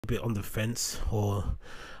a bit on the fence, or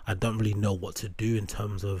I don't really know what to do in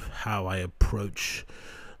terms of how I approach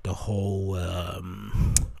the whole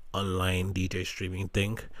online DJ streaming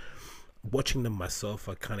thing. Watching them myself,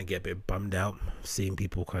 I kind of get a bit bummed out seeing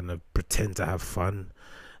people kind of pretend to have fun.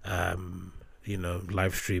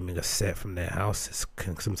 Live streaming a set from their house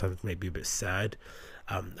can sometimes maybe a bit sad.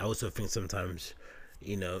 I also think sometimes,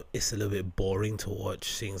 it's a little bit boring to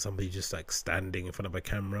watch, seeing somebody just like standing in front of a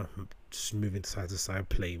camera, just moving side to side,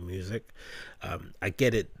 playing music. I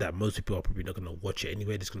get it that most people are probably not going to watch it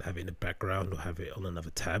anyway, just going to have it in the background or have it on another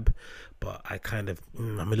tab. But I'm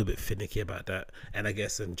a little bit finicky about that. And I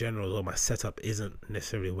guess in general, my setup isn't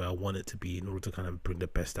necessarily where I want it to be in order to kind of bring the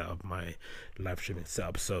best out of my live streaming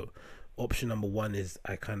setup. So option number one is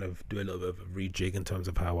I kind of do a little bit of a rejig in terms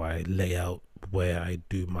of how I lay out where I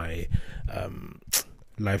do my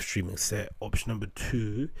live streaming set. Option number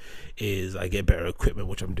two is I get better equipment,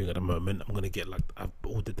 which I'm doing at the moment. I'm gonna get I've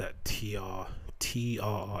ordered that TRRS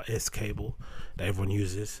cable that everyone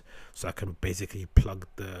uses, so I can basically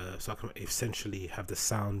so I can essentially have the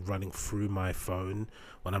sound running through my phone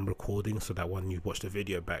when I'm recording, so that when you watch the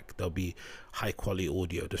video back, there'll be high quality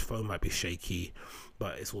audio. The phone might be shaky,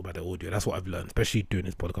 but it's all about the audio. That's what I've learned, especially doing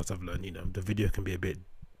this podcast. I've learned, the video can be a bit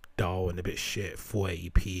dull and a bit shit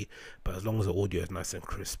 480p, but as long as the audio is nice and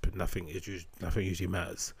crisp, nothing usually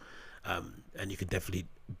matters. And you can definitely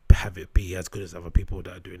have it be as good as other people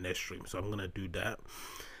that are doing their stream. So I'm gonna do that,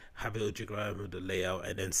 have a little jiggle around with the layout,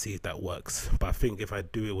 and then see if that works. But I think if I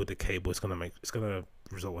do it with the cable, it's gonna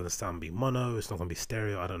result in the sound being mono. It's not gonna be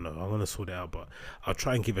stereo. I don't know. I'm gonna sort it out, but I'll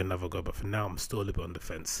try and give it another go. But for now, I'm still a little bit on the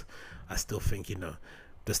fence. I still think,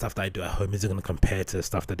 the stuff that I do at home isn't going to compare to the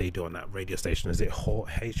stuff that they do on that radio station. Is it HOR?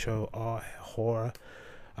 Horror?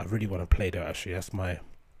 I really want to play there, actually. That's my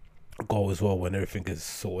goal as well. When everything is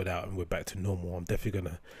sorted out and we're back to normal, I'm definitely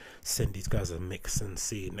going to send these guys a mix and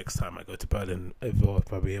see next time I go to Berlin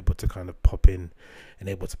if I'll be able to kind of pop in and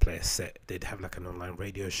able to play a set. They'd have like an online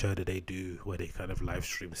radio show that they do where they kind of live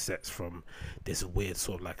stream sets from this weird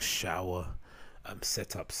sort of like shower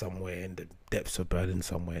set up somewhere in the depths of Berlin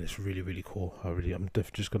somewhere, and it's really, really cool. I'm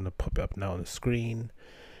just gonna pop it up now on the screen.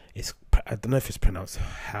 I don't know if it's pronounced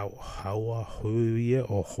Hauer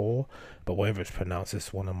or Hor, but whatever it's pronounced,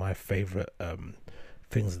 it's one of my favorite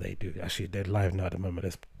things they do. Actually, they're live now at the moment.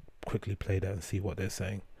 Let's quickly play that and see what they're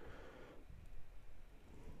saying.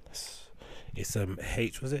 It's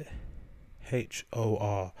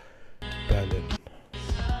HOR Berlin.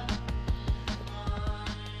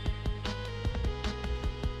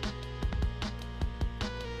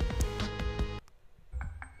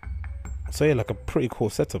 So yeah, like a pretty cool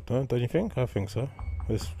setup, don't you think? I think so.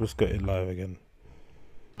 Let's get it live again.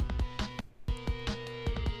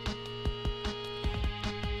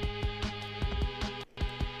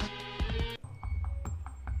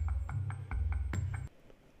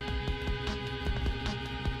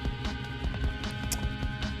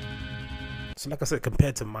 So like I said,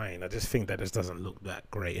 compared to mine, I just think that this doesn't look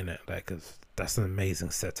that great in it. Like, 'cause that's an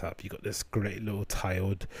amazing setup. You got this great little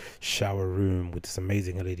tiled shower room with this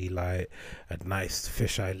amazing LED light, a nice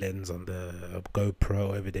fisheye lens on the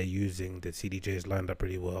GoPro over there using. The CDJs lined up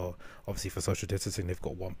really well. Obviously for social distancing, they've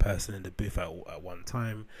got one person in the booth at one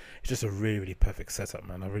time. It's just a really, really perfect setup,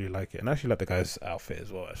 man. I really like it. And I actually like the guy's outfit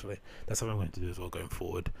as well, actually. That's what I'm going to do as well going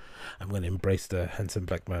forward. I'm going to embrace the handsome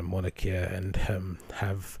black man monarchy and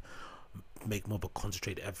make more of a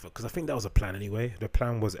concentrated effort, because I think that was a plan anyway. The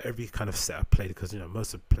plan was every kind of set I played, because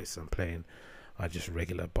most of the places I'm playing are just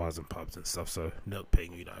regular bars and pubs and stuff, so not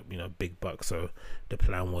paying big bucks. So the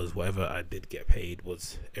plan was whatever I did get paid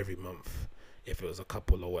was every month, if it was a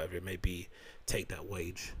couple or whatever it may be, take that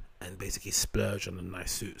wage and basically splurge on a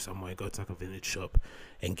nice suit somewhere, go to like a vintage shop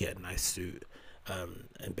and get a nice suit,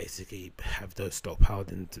 and basically have those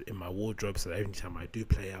stockpiled in my wardrobe, so that every time I do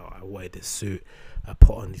play out, I wear this suit, I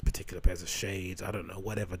put on these particular pairs of shades, I don't know,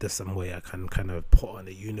 whatever. There's some way I can kind of put on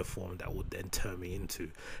a uniform that would then turn me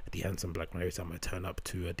into the handsome black man every time I turn up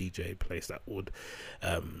to a DJ place. That would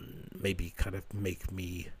maybe kind of make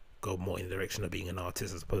me go more in the direction of being an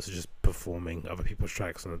artist as opposed to just performing other people's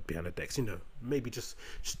tracks on behind the decks. Maybe just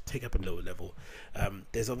take up a lower level.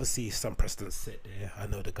 There's obviously some precedents set there. I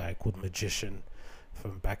know the guy called Magician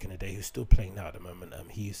from back in the day who's still playing now at the moment.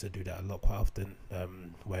 He used to do that a lot, quite often,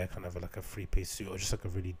 wear kind of like a three-piece suit or just like a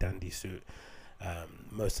really dandy suit,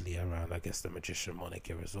 mostly around, I guess, the Magician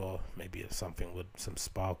moniker as well. Maybe something with some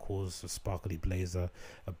sparkles, a sparkly blazer,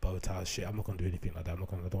 a bow tie. Shit, I'm not gonna do anything like that. I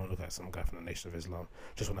don't want to look like some guy from the Nation of Islam.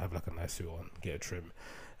 Just want to have like a nice suit on, get a trim,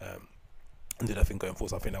 and then I think going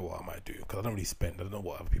forward, I think that's what I might do, because I don't really spend. I don't know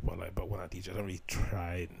what other people are like, but when I DJ, I don't really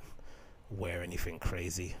try and wear anything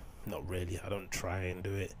crazy. not really. I don't try and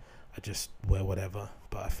do it. I just wear whatever.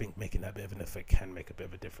 But I think making that bit of an effect can make a bit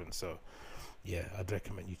of a difference. So yeah, I'd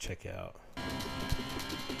recommend you check it out.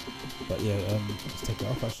 But yeah, let's take it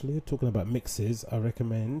off. Actually, talking about mixes, I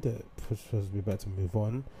recommend. Because we're about to move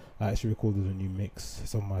on. I actually recorded a new mix.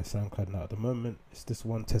 It's on my SoundCloud now at the moment. It's this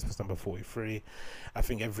one, test mix number 43. I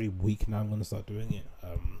think every week now I'm gonna start doing it.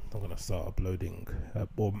 I'm gonna start uploading,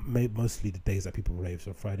 or mostly the days that people rave.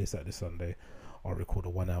 So Friday, Saturday, Sunday, I'll record a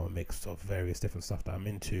 1 hour mix of various different stuff that I'm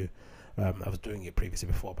into. I was doing it previously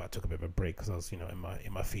before, but I took a bit of a break because I was, in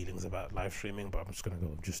my feelings about live streaming. But I'm just gonna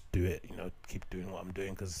go just do it, keep doing what I'm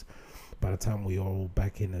doing, because by the time we are all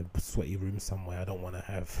back in a sweaty room somewhere, I don't want to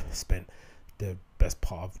have spent the best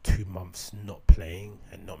part of 2 months not playing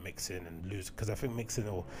and not mixing and lose. Because I think mixing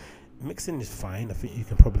is fine. I think you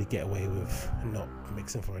can probably get away with not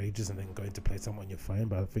mixing for ages and then going to play someone you're fine.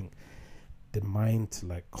 But I think the mind to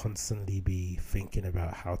like constantly be thinking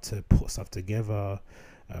about how to put stuff together,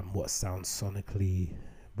 what sounds sonically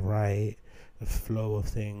right, the flow of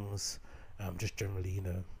things, just generally,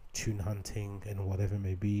 tune hunting and whatever it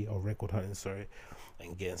may be, or record hunting, sorry,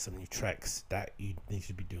 and getting some new tracks that you need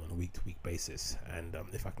to be doing on a week-to-week basis. And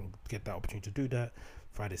if I can get that opportunity to do that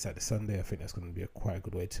Friday, Saturday, Sunday, I think that's going to be quite a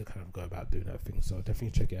good way to kind of go about doing that thing. So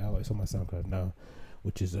definitely check it out. It's on my SoundCloud now,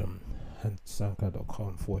 which is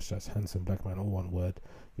soundcloud.com/Handsome Black Man, all one word.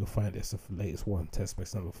 You'll find it's the latest one, test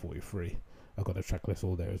mix number 43. I've got a track list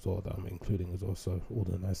all there as well that I'm including as well, so all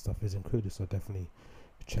the nice stuff is included. So definitely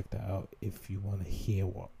check that out if you want to hear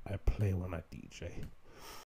what I play when I DJ.